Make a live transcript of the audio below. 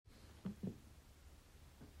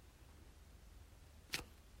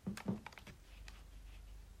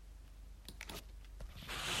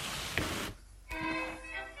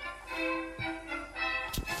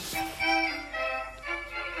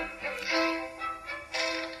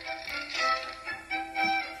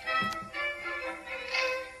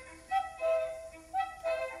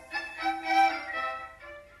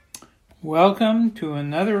Welcome to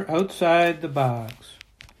another Outside the Box.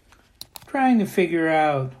 Trying to figure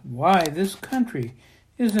out why this country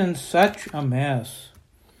is in such a mess.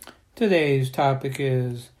 Today's topic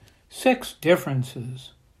is 6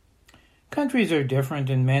 differences. Countries are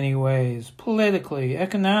different in many ways, politically,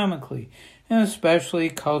 economically, and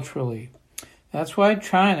especially culturally. That's why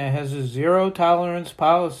China has a zero-tolerance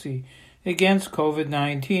policy against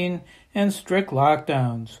COVID-19 and strict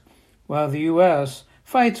lockdowns, while the U.S.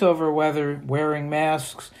 fights over whether wearing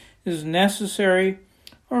masks is necessary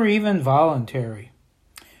or even voluntary.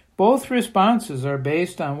 Both responses are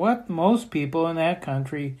based on what most people in that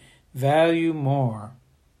country value more.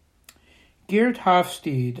 Geert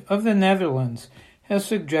Hofstede of the Netherlands has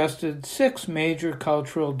suggested 6 major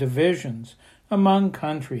cultural divisions among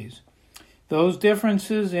countries. Those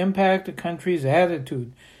differences impact a country's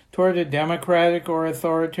attitude toward a democratic or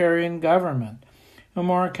authoritarian government, a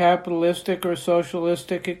more capitalistic or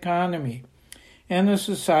socialistic economy, and a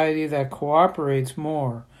society that cooperates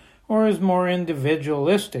more or is more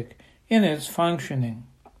individualistic in its functioning.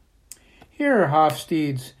 Here are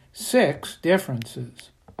Hofstede's 6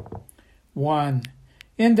 differences. 1.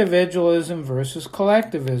 Individualism versus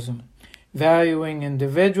collectivism, valuing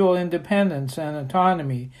individual independence and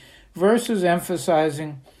autonomy versus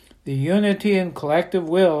emphasizing the unity and collective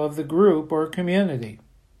will of the group or community.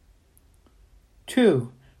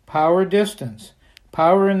 2. Power distance,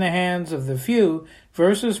 power in the hands of the few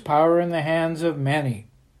versus power in the hands of many.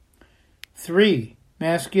 3.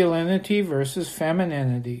 Masculinity versus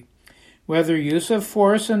femininity, whether use of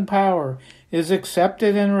force and power is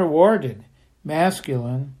accepted and rewarded,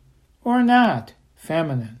 masculine, or not,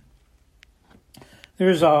 feminine.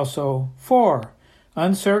 There's also 4.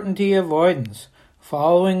 Uncertainty avoidance,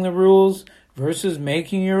 following the rules versus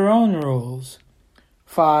making your own rules.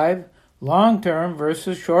 5. Long-term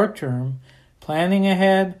versus short-term, planning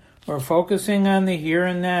ahead or focusing on the here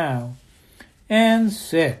and now. And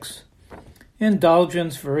 6.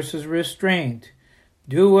 Indulgence versus restraint.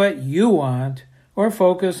 Do what you want or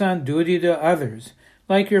focus on duty to others,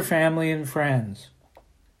 like your family and friends.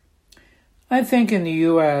 I think in the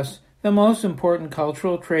U.S., the most important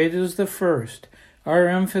cultural trait is the first, our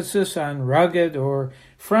emphasis on rugged or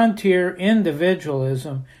frontier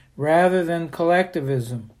individualism rather than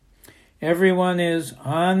collectivism. Everyone is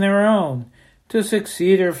on their own to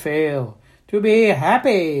succeed or fail, to be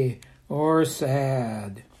happy or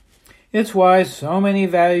sad. It's why so many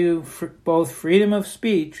value both freedom of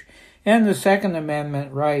speech and the Second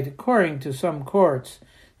Amendment right, according to some courts,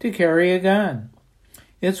 to carry a gun.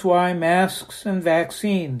 It's why masks and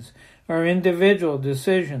vaccines are individual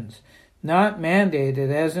decisions, not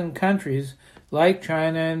mandated as in countries like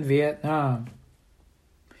China and Vietnam.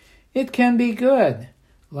 It can be good.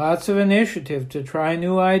 Lots of initiative to try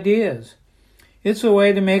new ideas. It's a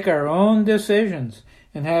way to make our own decisions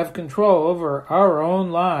and have control over our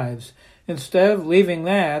own lives instead of leaving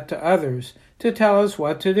that to others to tell us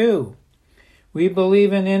what to do. We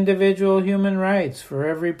believe in individual human rights for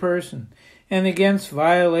every person and against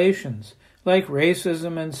violations like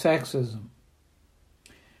racism and sexism.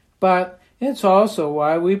 But it's also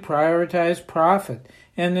why we prioritize profit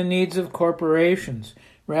and the needs of corporations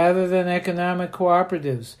rather than economic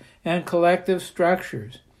cooperatives and collective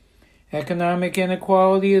structures. Economic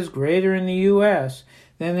inequality is greater in the U.S.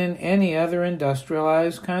 than in any other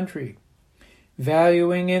industrialized country.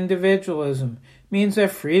 Valuing individualism means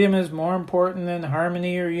that freedom is more important than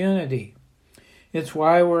harmony or unity. It's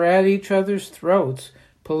why we're at each other's throats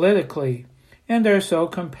politically and are so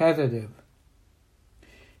competitive.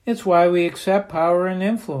 It's why we accept power and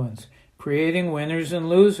influence, creating winners and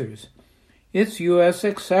losers. It's U.S.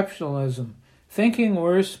 exceptionalism, thinking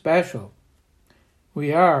we're special.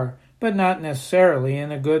 We are, but not necessarily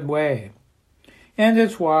in a good way. And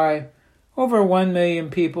it's why over 1 million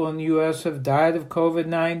people in the U.S. have died of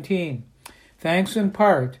COVID-19, thanks in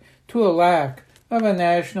part to a lack of a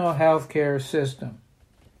national health care system.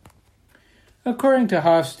 According to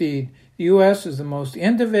Hofstede, the U.S. is the most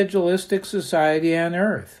individualistic society on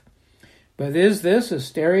earth. But is this a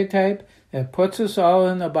stereotype that puts us all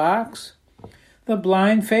in a box? The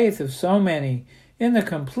blind faith of so many in the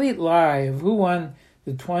complete lie of who won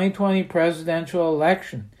the 2020 presidential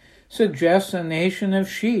election suggests a nation of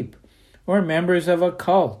sheep or members of a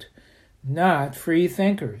cult, not free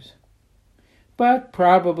thinkers. But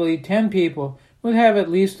probably 10 people would have at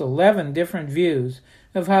least 11 different views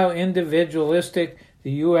of how individualistic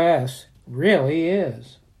the U.S. really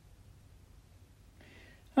is.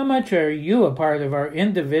 How much are you a part of our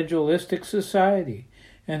individualistic society?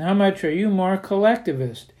 And how much are you more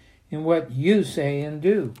collectivist in what you say and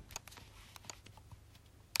do?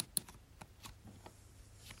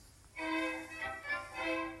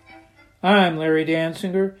 I'm Larry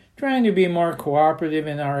Dansinger, trying to be more cooperative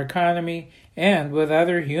in our economy and with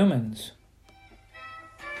other humans.